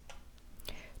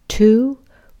Two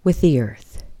with the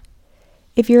earth.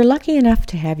 If you're lucky enough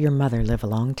to have your mother live a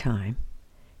long time,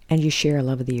 and you share a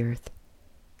love of the earth,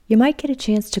 you might get a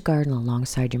chance to garden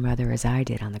alongside your mother as I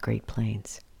did on the Great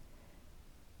Plains.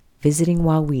 Visiting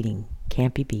while weeding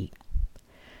can't be beat.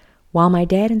 While my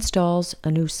dad installs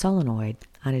a new solenoid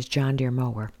on his John Deere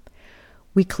mower,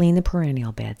 we clean the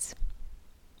perennial beds.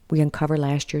 We uncover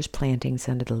last year's plantings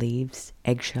under the leaves,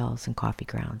 eggshells, and coffee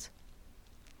grounds.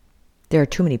 There are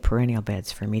too many perennial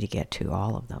beds for me to get to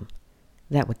all of them.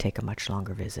 That would take a much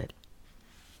longer visit.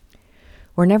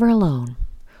 We're never alone.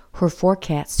 Her 4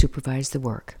 cats supervise the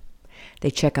work. They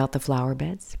check out the flower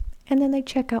beds, and then they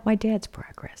check out my dad's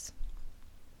progress.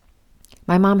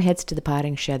 My mom heads to the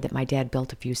potting shed that my dad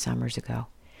built a few summers ago.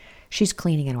 She's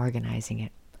cleaning and organizing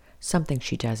it, something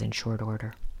she does in short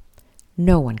order.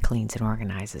 No one cleans and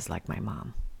organizes like my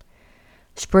mom.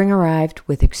 Spring arrived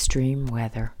with extreme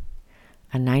weather.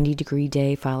 A 90-degree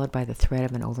day followed by the threat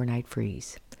of an overnight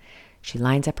freeze. She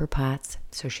lines up her pots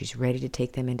so she's ready to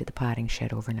take them into the potting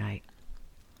shed overnight.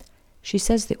 She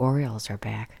says the orioles are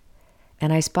back,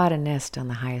 and I spot a nest on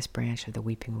the highest branch of the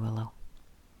weeping willow.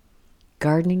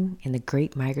 Gardening in the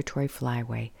great migratory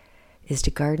flyway is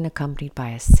to garden accompanied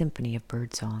by a symphony of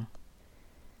birdsong.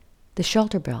 The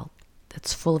shelter belt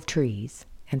that's full of trees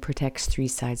and protects 3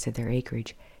 sides of their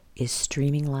acreage is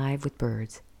streaming live with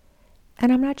birds.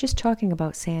 And I'm not just talking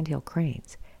about sandhill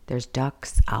cranes. There's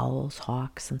ducks, owls,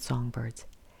 hawks, and songbirds.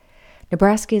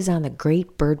 Nebraska is on the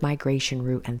great bird migration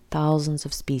route, and thousands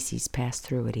of species pass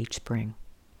through it each spring.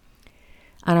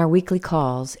 On our weekly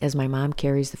calls, as my mom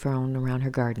carries the phone around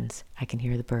her gardens, I can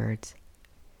hear the birds.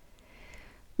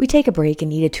 We take a break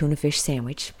and eat a tuna fish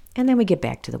sandwich, and then we get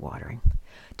back to the watering.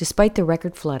 Despite the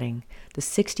record flooding, the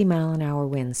 60-mile-an-hour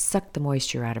winds sucked the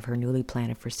moisture out of her newly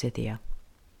planted forsythia.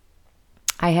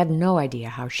 I have no idea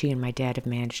how she and my dad have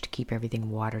managed to keep everything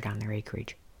watered on their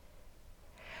acreage.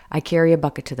 I carry a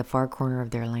bucket to the far corner of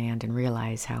their land and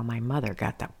realize how my mother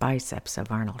got the biceps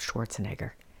of Arnold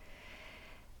Schwarzenegger.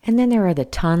 And then there are the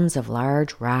tons of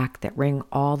large rock that ring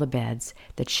all the beds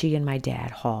that she and my dad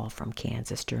haul from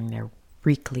Kansas during their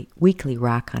weekly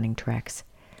rock hunting treks.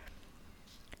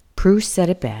 Proust said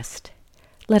it best,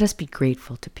 "Let us be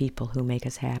grateful to people who make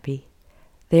us happy.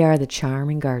 They are the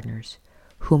charming gardeners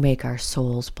who make our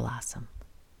souls blossom."